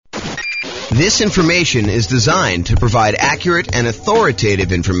This information is designed to provide accurate and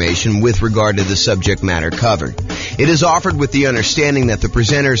authoritative information with regard to the subject matter covered. It is offered with the understanding that the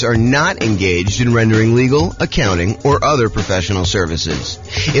presenters are not engaged in rendering legal, accounting, or other professional services.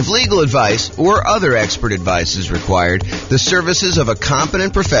 If legal advice or other expert advice is required, the services of a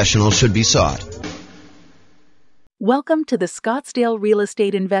competent professional should be sought. Welcome to the Scottsdale Real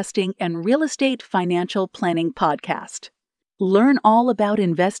Estate Investing and Real Estate Financial Planning Podcast. Learn all about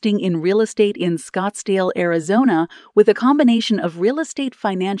investing in real estate in Scottsdale, Arizona, with a combination of real estate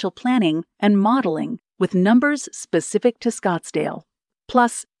financial planning and modeling with numbers specific to Scottsdale,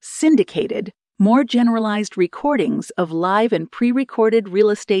 plus syndicated, more generalized recordings of live and pre-recorded real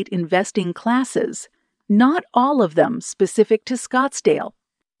estate investing classes, not all of them specific to Scottsdale.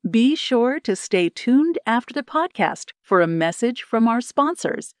 Be sure to stay tuned after the podcast for a message from our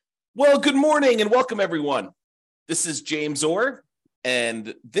sponsors. Well, good morning and welcome, everyone. This is James Orr,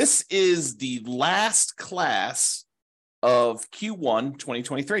 and this is the last class of Q1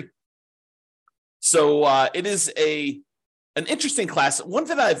 2023. So it is an interesting class, one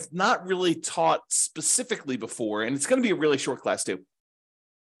that I've not really taught specifically before, and it's going to be a really short class too.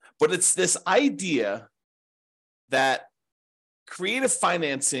 But it's this idea that creative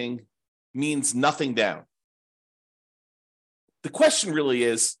financing means nothing down. The question really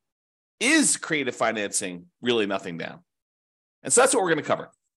is creative financing really nothing down? And so that's what we're going to cover.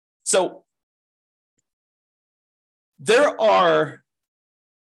 So there are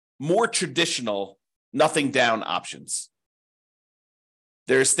more traditional nothing down options.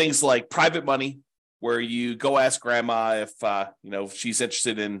 There's things like private money, where you go ask grandma if she's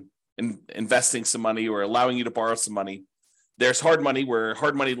interested in investing some money or allowing you to borrow some money. There's hard money, where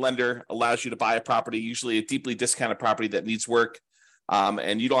hard money lender allows you to buy a property, usually a deeply discounted property that needs work.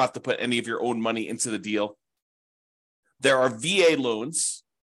 And you don't have to put any of your own money into the deal. There are VA loans,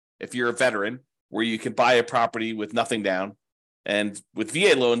 if you're a veteran, where you can buy a property with nothing down. And with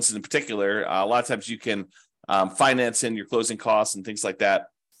VA loans in particular, a lot of times you can finance in your closing costs and things like that.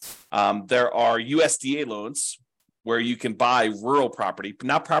 There are USDA loans, where you can buy rural property,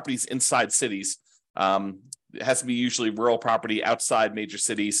 not properties inside cities. It has to be usually rural property outside major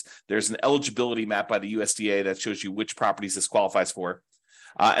cities. There's an eligibility map by the USDA that shows you which properties this qualifies for.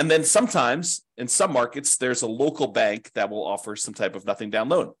 And then sometimes in some markets, there's a local bank that will offer some type of nothing down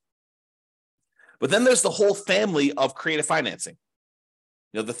loan. But then there's the whole family of creative financing.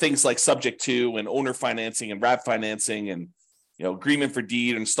 The things like subject to and owner financing and wrap financing and agreement for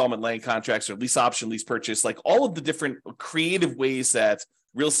deed, installment land contracts, or lease option, lease purchase, like all of the different creative ways that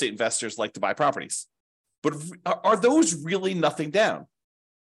real estate investors like to buy properties. But are those really nothing down?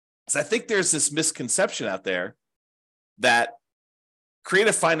 Because I think there's this misconception out there that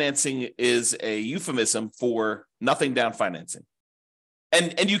creative financing is a euphemism for nothing down financing.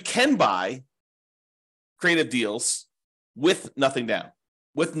 And you can buy creative deals with nothing down,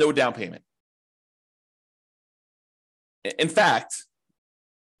 with no down payment. In fact,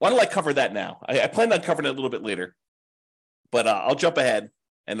 why don't I cover that now? I plan on covering it a little bit later, but I'll jump ahead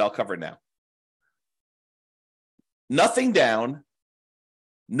and I'll cover it now. Nothing down,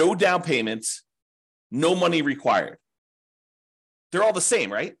 no down payments, no money required. They're all the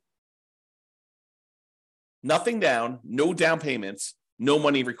same, right? Nothing down, no down payments, no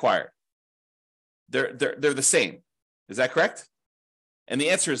money required. They're the same. Is that correct? And the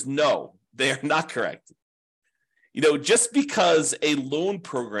answer is no, they are not correct. Just because a loan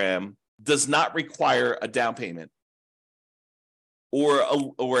program does not require a down payment, or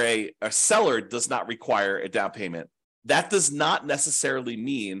a seller does not require a down payment, that does not necessarily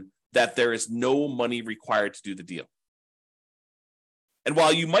mean that there is no money required to do the deal. And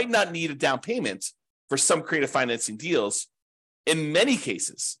while you might not need a down payment for some creative financing deals, in many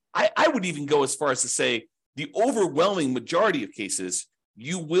cases, I would even go as far as to say the overwhelming majority of cases,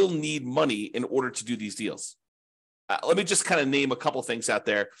 you will need money in order to do these deals. Let me just kind of name a couple things out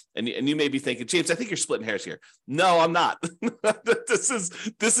there, and you may be thinking, James, I think you're splitting hairs here. No, I'm not. This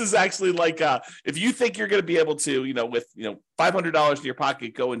is actually like if you think you're going to be able to, with $500 in your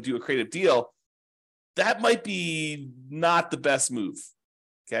pocket, go and do a creative deal, that might be not the best move.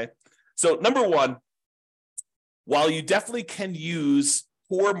 Okay, so number one, while you definitely can use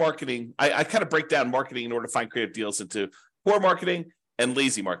poor marketing, I kind of break down marketing in order to find creative deals into poor marketing and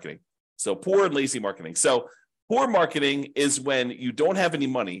lazy marketing. So poor and lazy marketing. So poor marketing is when you don't have any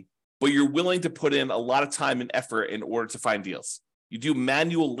money, but you're willing to put in a lot of time and effort in order to find deals. You do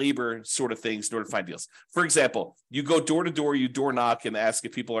manual labor sort of things in order to find deals. For example, you go door to door, you door knock and ask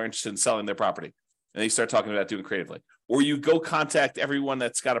if people are interested in selling their property. And they start talking about doing creatively. Or you go contact everyone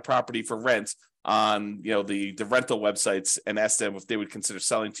that's got a property for rent on the rental websites and ask them if they would consider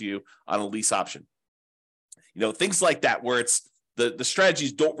selling to you on a lease option. Things like that, where it's the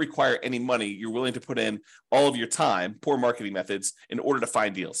strategies don't require any money. You're willing to put in all of your time, poor marketing methods, in order to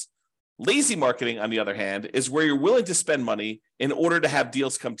find deals. Lazy marketing, on the other hand, is where you're willing to spend money in order to have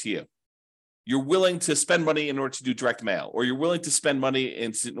deals come to you. You're willing to spend money in order to do direct mail, or you're willing to spend money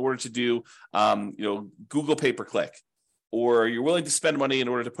in order to do Google pay-per-click, or you're willing to spend money in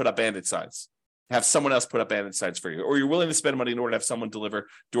order to put up bandit signs, have someone else put up bandit signs for you, or you're willing to spend money in order to have someone deliver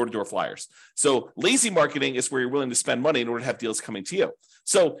door-to-door flyers. So lazy marketing is where you're willing to spend money in order to have deals coming to you.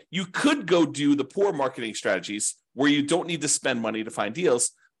 So you could go do the poor marketing strategies where you don't need to spend money to find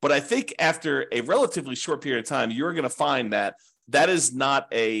deals. But I think after a relatively short period of time, you're going to find that that is not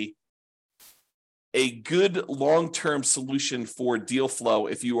a good long-term solution for deal flow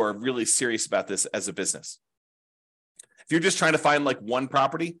if you are really serious about this as a business. If you're just trying to find like one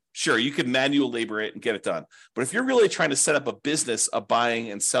property, sure, you could manual labor it and get it done. But if you're really trying to set up a business of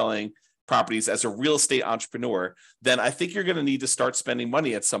buying and selling properties as a real estate entrepreneur, then I think you're going to need to start spending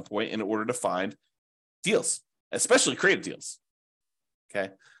money at some point in order to find deals, especially creative deals. Okay.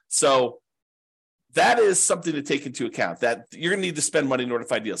 So that is something to take into account, that you're going to need to spend money in order to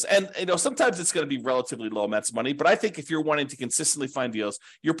find deals. And sometimes it's going to be relatively low amounts of money, but I think if you're wanting to consistently find deals,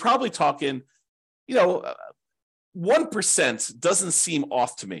 you're probably talking, 1% doesn't seem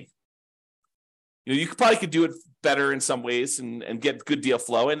off to me. You probably could do it better in some ways and get good deal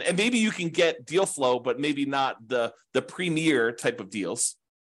flow. And maybe you can get deal flow, but maybe not the premier type of deals.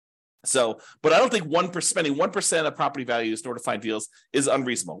 So, but I don't think spending 1% of property values in order to find deals is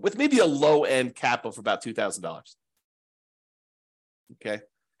unreasonable, with maybe a low end cap of about $2,000. Okay.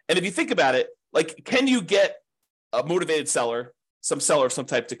 And if you think about it, like, can you get a motivated seller, some seller of some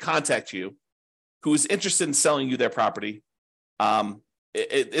type, to contact you who is interested in selling you their property?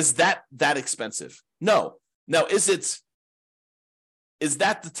 Is that expensive? No. Now, is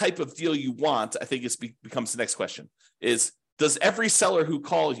that the type of deal you want? I think becomes the next question. Does every seller who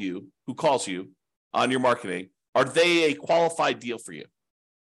calls you on your marketing, are they a qualified deal for you?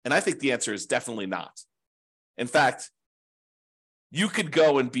 And I think the answer is definitely not. In fact, you could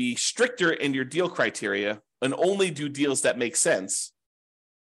go and be stricter in your deal criteria and only do deals that make sense.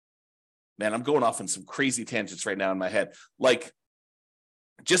 Man, I'm going off on some crazy tangents right now in my head. Like,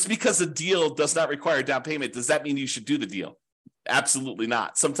 just because a deal does not require a down payment, does that mean you should do the deal? Absolutely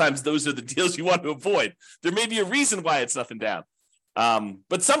not. Sometimes those are the deals you want to avoid. There may be a reason why it's nothing down.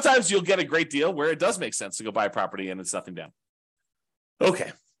 But sometimes you'll get a great deal where it does make sense to go buy a property and it's nothing down.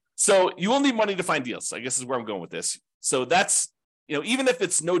 Okay. So you will need money to find deals, I guess is where I'm going with this. So that's, even if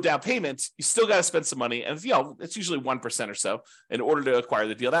it's no down payment, you still got to spend some money. And, it's usually 1% or so in order to acquire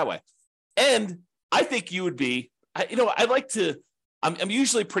the deal that way. And I think you would be, I'm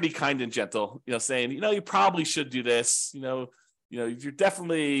usually pretty kind and gentle, saying, you probably should do this, you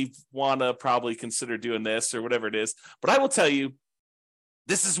definitely want to probably consider doing this or whatever it is. But I will tell you,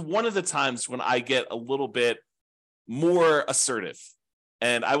 this is one of the times when I get a little bit more assertive.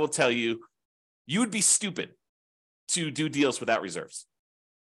 And I will tell you, you would be stupid to do deals without reserves.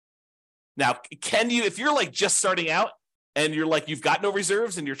 Now, can you, if you're like just starting out and you're like, you've got no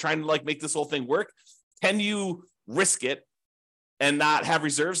reserves and you're trying to like make this whole thing work, can you risk it and not have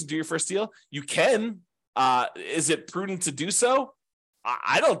reserves and do your first deal? You can. Is it prudent to do so?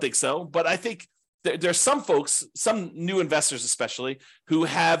 I don't think so, but I think there's some folks, some new investors especially, who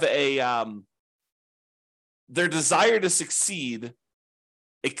have their desire to succeed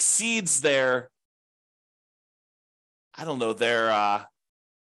exceeds their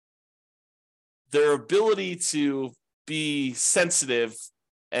ability to be sensitive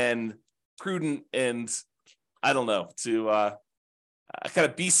and prudent and to kind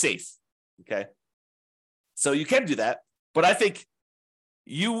of be safe. Okay. So you can do that, but I think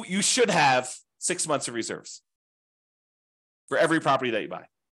you should have 6 months of reserves for every property that you buy.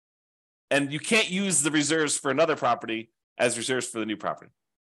 And you can't use the reserves for another property as reserves for the new property.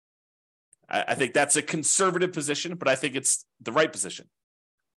 I think that's a conservative position, but I think it's the right position.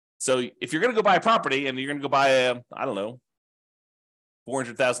 So if you're going to go buy a property and you're going to go buy a,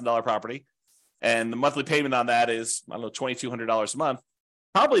 $400,000 property, and the monthly payment on that is, $2,200 a month,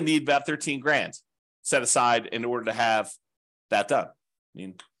 probably need about $13,000 set aside in order to have that done.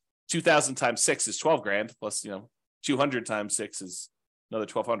 2,000 times 6 is $12,000 plus, 200 times 6 is another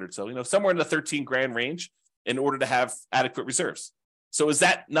 1,200. So, somewhere in the $13,000 range in order to have adequate reserves. So is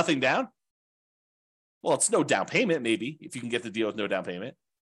that nothing down? Well, it's no down payment, maybe, if you can get the deal with no down payment.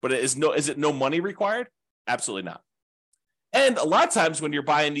 But is it no money required? Absolutely not. And a lot of times when you're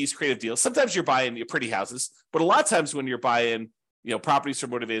buying these creative deals, sometimes you're buying pretty houses, but a lot of times when you're buying properties for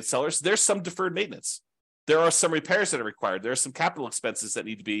motivated sellers, there's some deferred maintenance. There are some repairs that are required. There are some capital expenses that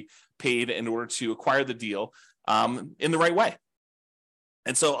need to be paid in order to acquire the deal in the right way.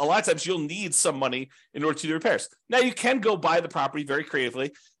 And so a lot of times you'll need some money in order to do repairs. Now you can go buy the property very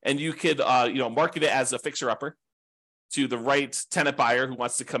creatively, and you could market it as a fixer-upper to the right tenant buyer who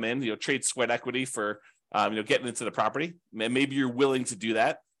wants to come in, trade sweat equity for getting into the property. And maybe you're willing to do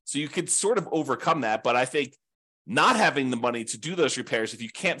that. So you could sort of overcome that. But I think not having the money to do those repairs, if you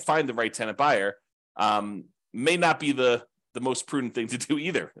can't find the right tenant buyer, may not be the most prudent thing to do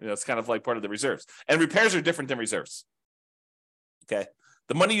either. It's kind of like part of the reserves. And repairs are different than reserves. Okay.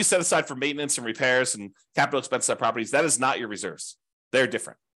 The money you set aside for maintenance and repairs and capital expenses on properties, that is not your reserves. They're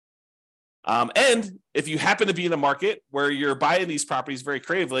different. And if you happen to be in a market where you're buying these properties very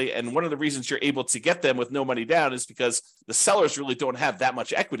creatively, and one of the reasons you're able to get them with no money down is because the sellers really don't have that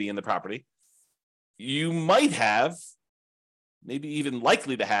much equity in the property, you might have, maybe even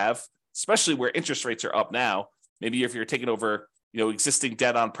likely to have, especially where interest rates are up now, maybe if you're taking over existing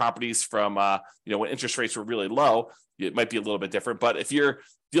debt on properties from when interest rates were really low, it might be a little bit different. But if you're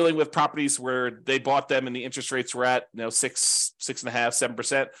dealing with properties where they bought them and the interest rates were at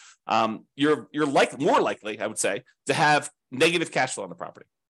 6.5%, 7%, you're more likely, I would say, to have negative cash flow on the property.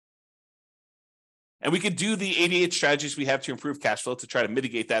 And we could do the 88 strategies we have to improve cash flow to try to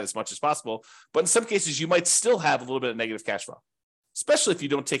mitigate that as much as possible. But in some cases, you might still have a little bit of negative cash flow, especially if you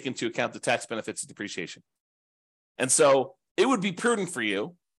don't take into account the tax benefits of depreciation. And so it would be prudent for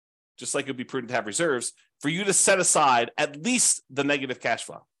you, just like it would be prudent to have reserves, for you to set aside at least the negative cash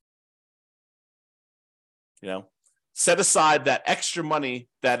flow. Set aside that extra money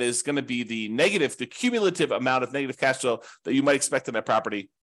that is going to be the cumulative amount of negative cash flow that you might expect in that property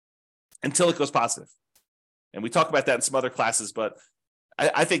until it goes positive. And we talk about that in some other classes, but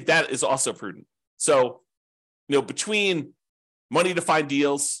I think that is also prudent. So, between money to find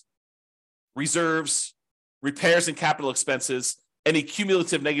deals, reserves, repairs and capital expenses, any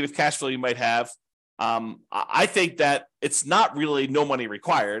cumulative negative cash flow you might have, I think that it's not really no money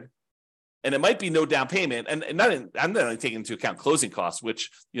required, and it might be no down payment. And I'm not taking into account closing costs, which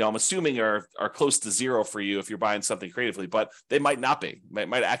I'm assuming are close to zero for you if you're buying something creatively, but they might not be.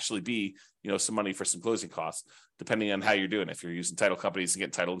 Might actually be some money for some closing costs, depending on how you're doing. If you're using title companies and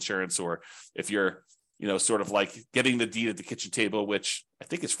getting title insurance, or if you're sort of like getting the deed at the kitchen table, which I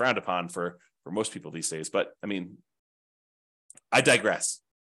think is frowned upon for most people these days. But I digress.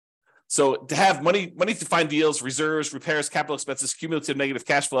 So to have money to find deals, reserves, repairs, capital expenses, cumulative negative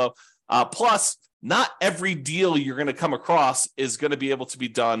cash flow, plus not every deal you're going to come across is going to be able to be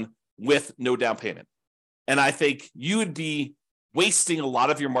done with no down payment. And I think you would be wasting a lot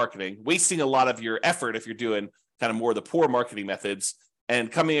of your marketing, wasting a lot of your effort if you're doing kind of more of the poor marketing methods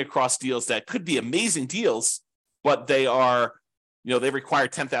and coming across deals that could be amazing deals, but they are, they require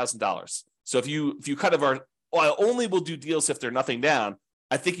 $10,000. So if you kind of are, I only will do deals if they're nothing down,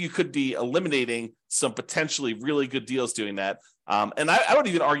 I think you could be eliminating some potentially really good deals doing that. And I would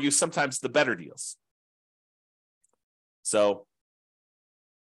even argue sometimes the better deals. So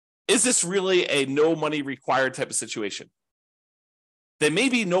is this really a no money required type of situation? There may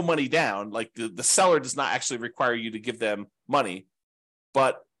be no money down, like the seller does not actually require you to give them money,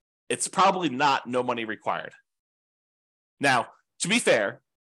 but it's probably not no money required. Now, to be fair,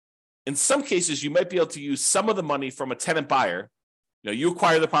 in some cases, you might be able to use some of the money from a tenant buyer. You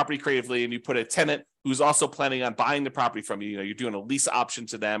acquire the property creatively and you put a tenant who's also planning on buying the property from you. You're doing a lease option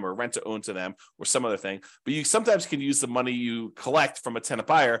to them or rent to own to them or some other thing. But you sometimes can use the money you collect from a tenant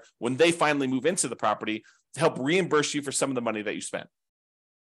buyer when they finally move into the property to help reimburse you for some of the money that you spent.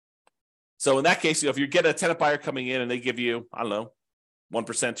 So in that case, if you get a tenant buyer coming in and they give you, 1%, 2%,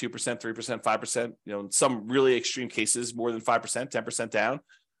 3%, 5%, in some really extreme cases, more than 5%, 10% down,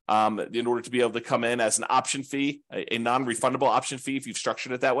 in order to be able to come in as an option fee, a non-refundable option fee, if you've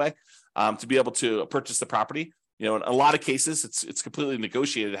structured it that way, to be able to purchase the property. In a lot of cases, it's completely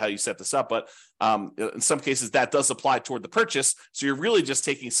negotiated how you set this up, but in some cases that does apply toward the purchase. So you're really just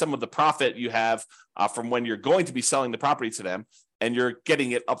taking some of the profit you have from when you're going to be selling the property to them, and you're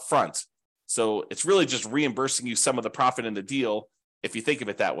getting it up front. So it's really just reimbursing you some of the profit in the deal, if you think of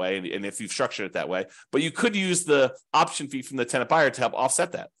it that way, and if you've structured it that way. But you could use the option fee from the tenant buyer to help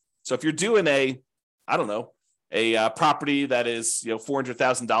offset that. So if you're doing a property that is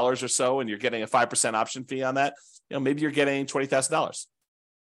 $400,000 or so, and you're getting a 5% option fee on that, maybe you're getting $20,000,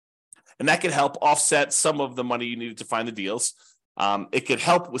 and that could help offset some of the money you needed to find the deals. It could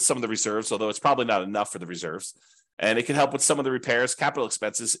help with some of the reserves, although it's probably not enough for the reserves, and it can help with some of the repairs, capital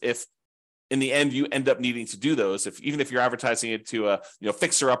expenses, if in the end you end up needing to do those. Even if you're advertising it to a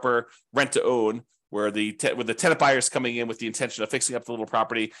fixer upper, rent to own, where the tenant buyer is coming in with the intention of fixing up the little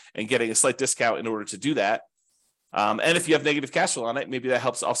property and getting a slight discount in order to do that. And if you have negative cash flow on it, maybe that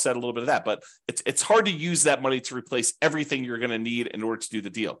helps offset a little bit of that. But it's hard to use that money to replace everything you're going to need in order to do the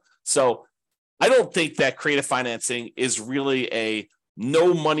deal. So I don't think that creative financing is really a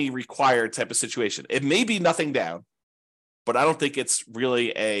no money required type of situation. It may be nothing down, but I don't think it's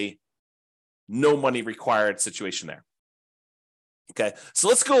really a no money required situation there. Okay, so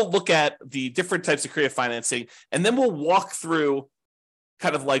let's go look at the different types of creative financing, and then we'll walk through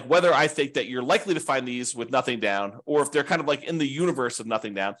kind of like whether I think that you're likely to find these with nothing down, or if they're kind of like in the universe of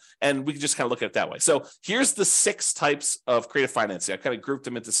nothing down, and we can just kind of look at it that way. So here's the 6 types of creative financing. I kind of grouped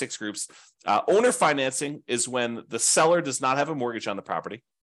them into 6 groups. Owner financing is when the seller does not have a mortgage on the property.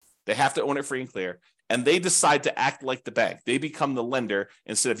 They have to own it free and clear, and they decide to act like the bank. They become the lender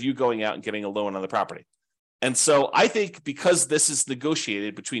instead of you going out and getting a loan on the property. And so I think because this is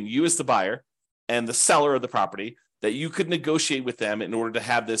negotiated between you as the buyer and the seller of the property, that you could negotiate with them in order to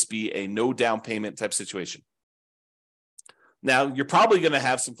have this be a no down payment type situation. Now, you're probably going to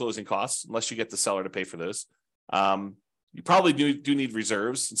have some closing costs unless you get the seller to pay for those. You probably do need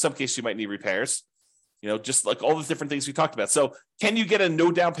reserves. In some cases, you might need repairs, just like all the different things we talked about. So can you get a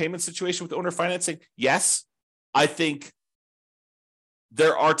no down payment situation with owner financing? Yes. I think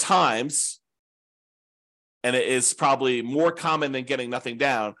there are times, and it is probably more common than getting nothing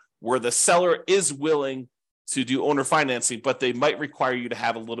down, where the seller is willing to do owner financing, but they might require you to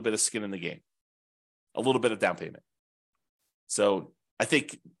have a little bit of skin in the game, a little bit of down payment. So I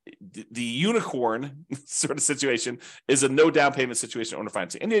think the unicorn sort of situation is a no down payment situation, owner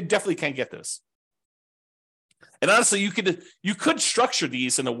financing, and you definitely can get this. And honestly, you could structure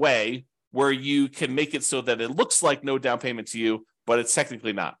these in a way where you can make it so that it looks like no down payment to you, but it's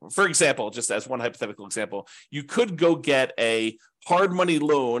technically not. For example, just as one hypothetical example, you could go get a hard money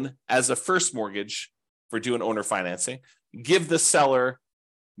loan as a first mortgage for doing owner financing, give the seller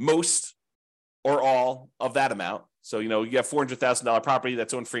most or all of that amount. So, you have $400,000 property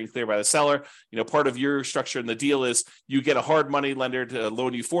that's owned free and clear by the seller. Part of your structure in the deal is you get a hard money lender to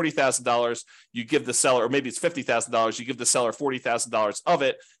loan you $40,000. You give the seller, or maybe it's $50,000. You give the seller $40,000 of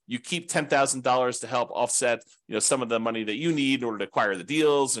it. You keep $10,000 to help offset, some of the money that you need in order to acquire the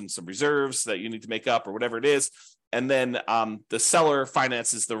deals and some reserves that you need to make up or whatever it is. And then the seller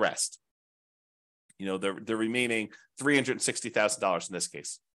finances the rest. The remaining $360,000 in this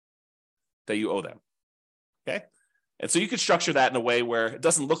case that you owe them. Okay. And so you could structure that in a way where it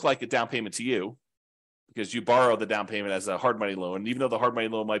doesn't look like a down payment to you because you borrow the down payment as a hard money loan. And even though the hard money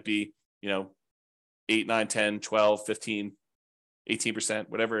loan might be, 8, 9, 10, 12, 15, 18%,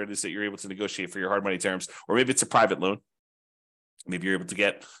 whatever it is that you're able to negotiate for your hard money terms, or maybe it's a private loan. Maybe you're able to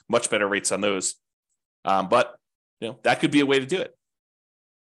get much better rates on those. But that could be a way to do it.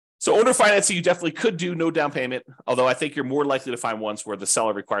 So owner financing, you definitely could do no down payment, although I think you're more likely to find ones where the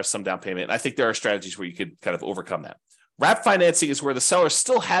seller requires some down payment. And I think there are strategies where you could kind of overcome that. Wrap financing is where the seller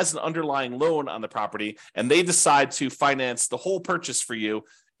still has an underlying loan on the property, and they decide to finance the whole purchase for you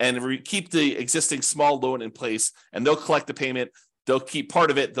and keep the existing small loan in place, and they'll collect the payment. They'll keep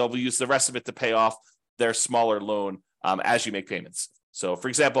part of it. They'll use the rest of it to pay off their smaller loan as you make payments. So, for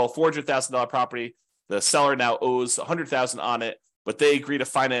example, $400,000 property, the seller now owes $100,000 on it, but they agree to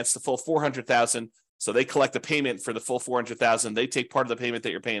finance the full $400,000. So they collect the payment for the full $400,000. They take part of the payment that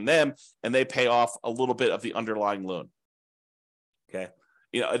you're paying them, and they pay off a little bit of the underlying loan. Okay.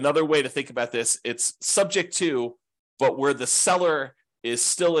 Another way to think about this, it's subject to, but where the seller is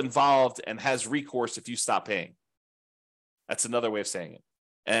still involved and has recourse if you stop paying. That's another way of saying it.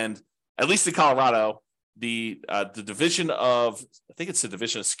 And at least in Colorado, the division of, I think it's the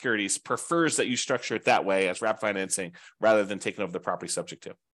Division of Securities, prefers that you structure it that way as wrap financing rather than taking over the property subject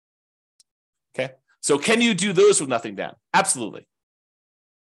to. Okay. So can you do those with nothing down? Absolutely.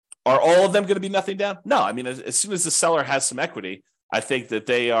 Are all of them going to be nothing down? No. I mean, as soon as the seller has some equity, I think that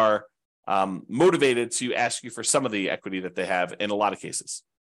they are motivated to ask you for some of the equity that they have in a lot of cases.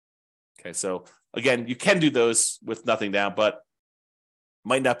 Okay. So again, you can do those with nothing down, but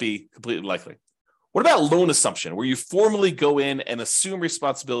might not be completely likely. What about loan assumption, where you formally go in and assume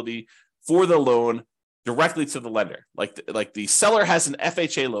responsibility for the loan directly to the lender? Like the seller has an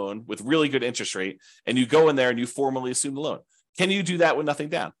FHA loan with really good interest rate, and you go in there and you formally assume the loan. Can you do that with nothing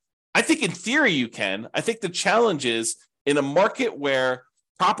down? I think in theory you can. I think the challenge is in a market where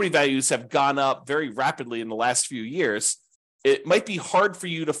property values have gone up very rapidly in the last few years, it might be hard for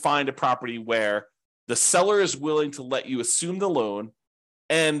you to find a property where the seller is willing to let you assume the loan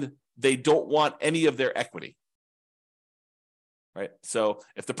and they don't want any of their equity. right? So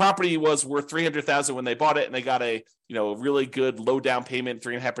if the property was worth $300,000 when they bought it and they got a really good low down payment,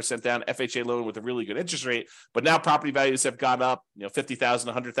 3.5% down FHA loan with a really good interest rate, but now property values have gone up, $50,000,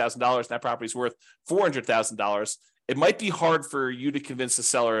 $100,000, and that property's worth $400,000. It might be hard for you to convince the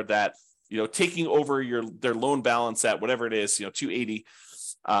seller that taking over their loan balance at whatever it is, $280,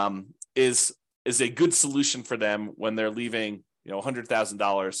 is a good solution for them when they're leaving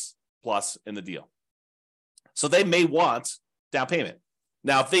 $100,000 plus in the deal. So they may want down payment.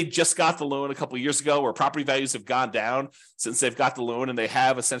 Now, if they just got the loan a couple of years ago, where property values have gone down since they've got the loan and they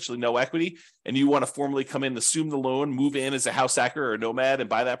have essentially no equity, and you want to formally come in, assume the loan, move in as a house hacker or a nomad and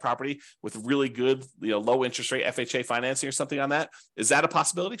buy that property with really good, low interest rate FHA financing or something on that, is that a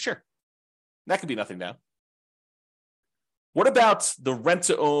possibility? Sure. That could be nothing down. What about the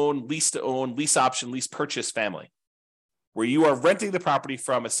rent-to-own, lease-to-own, lease option, lease purchase family, where you are renting the property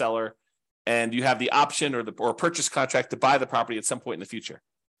from a seller and you have the option or purchase contract to buy the property at some point in the future?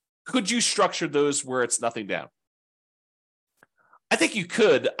 Could you structure those where it's nothing down? I think you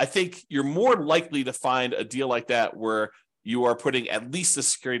could. I think you're more likely to find a deal like that where you are putting at least a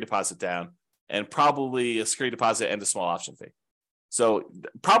security deposit down and probably a security deposit and a small option fee. So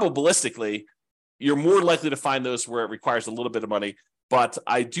probabilistically, you're more likely to find those where it requires a little bit of money. But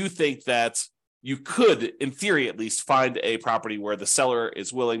I do think that you could, in theory at least, find a property where the seller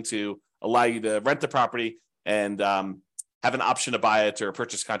is willing to allow you to rent the property and have an option to buy it or a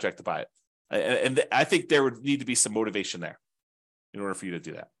purchase contract to buy it. And I think there would need to be some motivation there in order for you to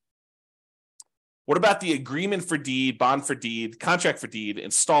do that. What about the agreement for deed, bond for deed, contract for deed,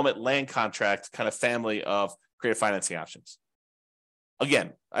 installment land contract kind of family of creative financing options?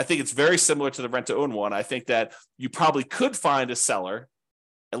 Again, I think it's very similar to the rent-to-own one. I think that you probably could find a seller,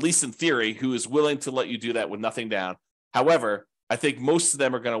 at least in theory, who is willing to let you do that with nothing down. However, I think most of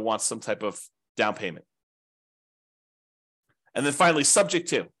them are going to want some type of down payment. And then finally, subject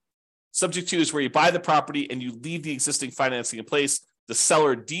to. Subject to is where you buy the property and you leave the existing financing in place. The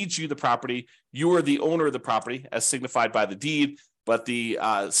seller deeds you the property. You are the owner of the property, as signified by the deed, but the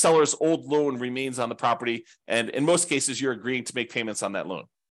seller's old loan remains on the property. And in most cases, you're agreeing to make payments on that loan.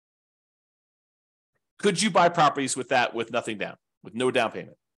 Could you buy properties with that with nothing down, with no down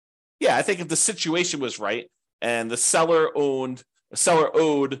payment? Yeah, I think if the situation was right and the seller owed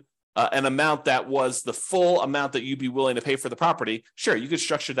an amount that was the full amount that you'd be willing to pay for the property, sure, you could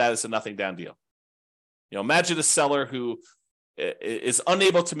structure that as a nothing down deal. Imagine a seller who is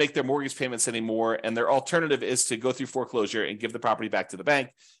unable to make their mortgage payments anymore, and their alternative is to go through foreclosure and give the property back to the bank.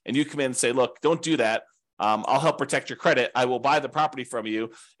 And you come in and say, look, don't do that. I'll help protect your credit. I will buy the property from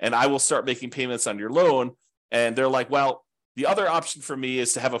you, and I will start making payments on your loan. And they're like, well, the other option for me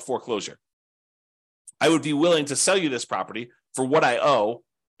is to have a foreclosure. I would be willing to sell you this property for what I owe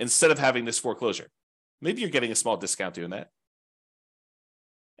instead of having this foreclosure. Maybe you're getting a small discount doing that.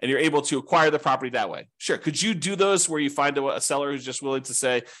 And you're able to acquire the property that way. Sure. Could you do those where you find a seller who's just willing to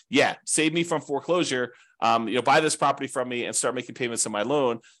say, yeah, save me from foreclosure, buy this property from me and start making payments on my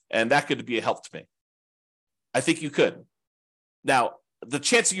loan, and that could be a help to me? I think you could. Now, the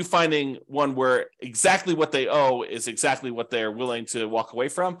chance of you finding one where exactly what they owe is exactly what they're willing to walk away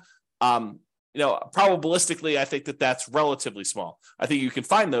from, probabilistically, I think that that's relatively small. I think you can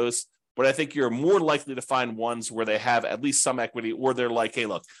find those, but I think you're more likely to find ones where they have at least some equity, or they're like, hey,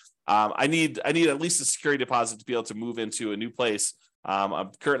 look, I need at least a security deposit to be able to move into a new place.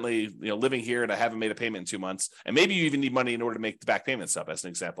 I'm currently living here and I haven't made a payment in 2 months. And maybe you even need money in order to make the back payments up, as an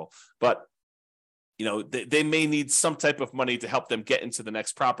example. But they may need some type of money to help them get into the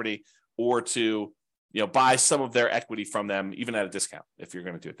next property, or to buy some of their equity from them, even at a discount, if you're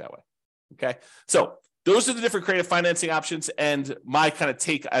going to do it that way. Okay, so those are the different creative financing options, and my kind of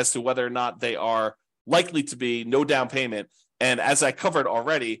take as to whether or not they are likely to be no down payment. And as I covered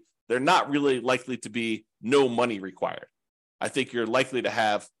already, they're not really likely to be no money required. I think you're likely to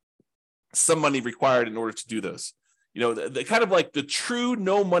have some money required in order to do those. The kind of like the true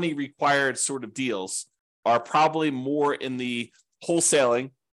no money required sort of deals are probably more in the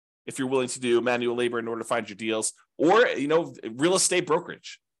wholesaling, if you're willing to do manual labor in order to find your deals, or real estate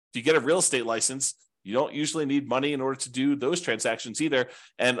brokerage. If you get a real estate license, you don't usually need money in order to do those transactions either.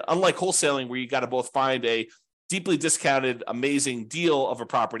 And unlike wholesaling, where you got to both find a deeply discounted, amazing deal of a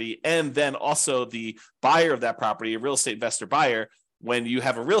property, and then also the buyer of that property, a real estate investor buyer, when you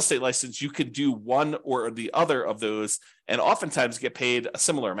have a real estate license, you could do one or the other of those and oftentimes get paid a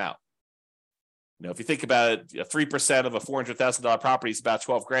similar amount. If you think about it, 3% of a $400,000 property is about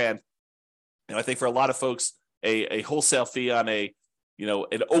 $12,000. I think for a lot of folks, a wholesale fee on an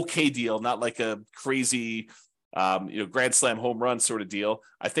okay deal, not like a crazy, grand slam home run sort of deal,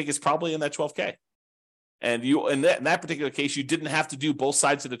 I think it's probably in that $12,000. And you, in that particular case, you didn't have to do both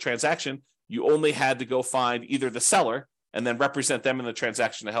sides of the transaction. You only had to go find either the seller and then represent them in the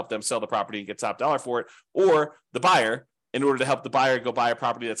transaction to help them sell the property and get top dollar for it, or the buyer in order to help the buyer go buy a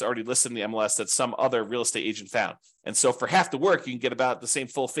property that's already listed in the MLS that some other real estate agent found. And so for half the work, you can get about the same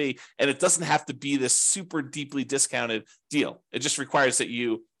full fee, and it doesn't have to be this super deeply discounted deal. It just requires that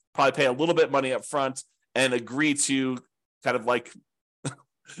you probably pay a little bit of money up front and agree to kind of like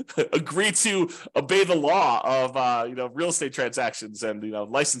agree to obey the law of real estate transactions and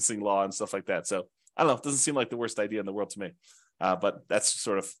licensing law and stuff like that. So I don't know. It doesn't seem like the worst idea in the world to me, but that's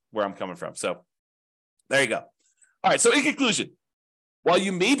sort of where I'm coming from. So there you go. All right. So in conclusion, while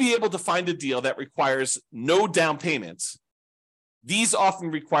you may be able to find a deal that requires no down payments, these often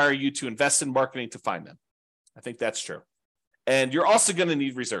require you to invest in marketing to find them. I think that's true. And you're also going to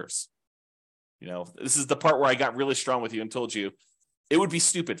need reserves. This is the part where I got really strong with you and told you it would be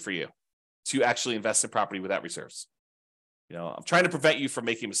stupid for you to actually invest in property without reserves. I'm trying to prevent you from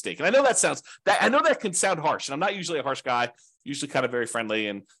making a mistake. And I know that can sound harsh. And I'm not usually a harsh guy, usually kind of very friendly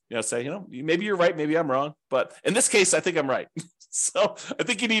and, say, maybe you're right, maybe I'm wrong. But in this case, I think I'm right. So I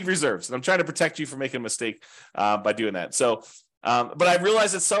think you need reserves. And I'm trying to protect you from making a mistake by doing that. So, but I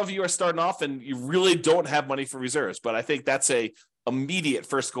realize that some of you are starting off and you really don't have money for reserves. But I think that's a immediate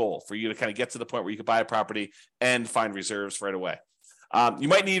first goal for you to kind of get to the point where you can buy a property and find reserves right away. You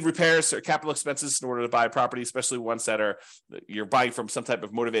might need repairs or capital expenses in order to buy a property, especially ones that you're buying from some type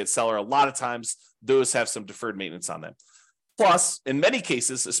of motivated seller. A lot of times those have some deferred maintenance on them. Plus, in many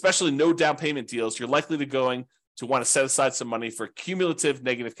cases, especially no down payment deals, you're likely to want to set aside some money for cumulative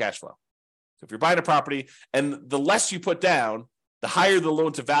negative cash flow. So if you're buying a property and the less you put down, the higher the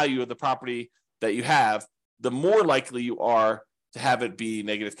loan to value of the property that you have, the more likely you are to have it be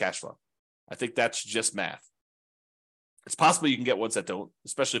negative cash flow. I think that's just math. It's possible you can get ones that don't,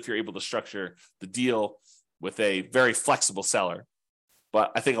 especially if you're able to structure the deal with a very flexible seller.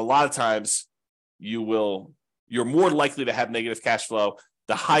 But I think a lot of times you're more likely to have negative cash flow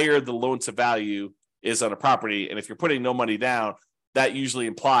the higher the loan to value is on a property. And if you're putting no money down, that usually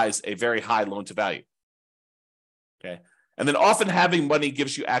implies a very high loan to value. Okay. And then often having money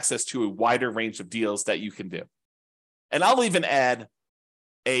gives you access to a wider range of deals that you can do. And I'll even add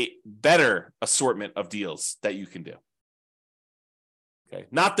a better assortment of deals that you can do. Okay.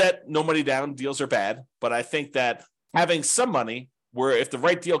 Not that no money down deals are bad, but I think that having some money where if the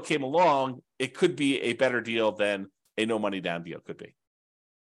right deal came along, it could be a better deal than a no money down deal could be.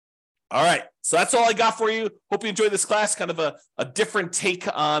 All right. So that's all I got for you. Hope you enjoyed this class, kind of a different take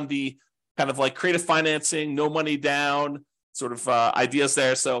on the kind of like creative financing, no money down sort of ideas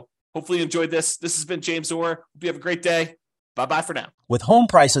there. So hopefully you enjoyed this. This has been James Orr. Hope you have a great day. Bye-bye for now. With home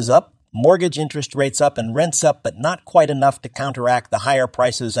prices up, mortgage interest rates up, and rents up, but not quite enough to counteract the higher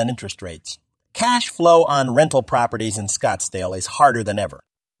prices and interest rates, cash flow on rental properties in Scottsdale is harder than ever.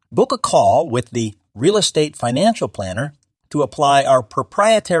 Book a call with the Real Estate Financial Planner to apply our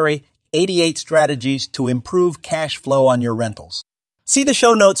proprietary 88 strategies to improve cash flow on your rentals. See the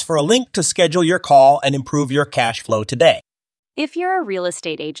show notes for a link to schedule your call and improve your cash flow today. If you're a real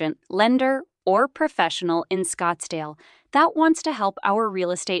estate agent, lender, or professional in Scottsdale that wants to help our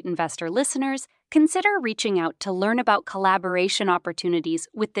real estate investor listeners, consider reaching out to learn about collaboration opportunities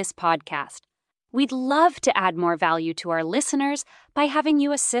with this podcast. We'd love to add more value to our listeners by having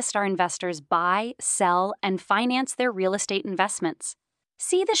you assist our investors buy, sell, and finance their real estate investments.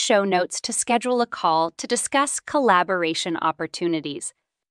 See the show notes to schedule a call to discuss collaboration opportunities.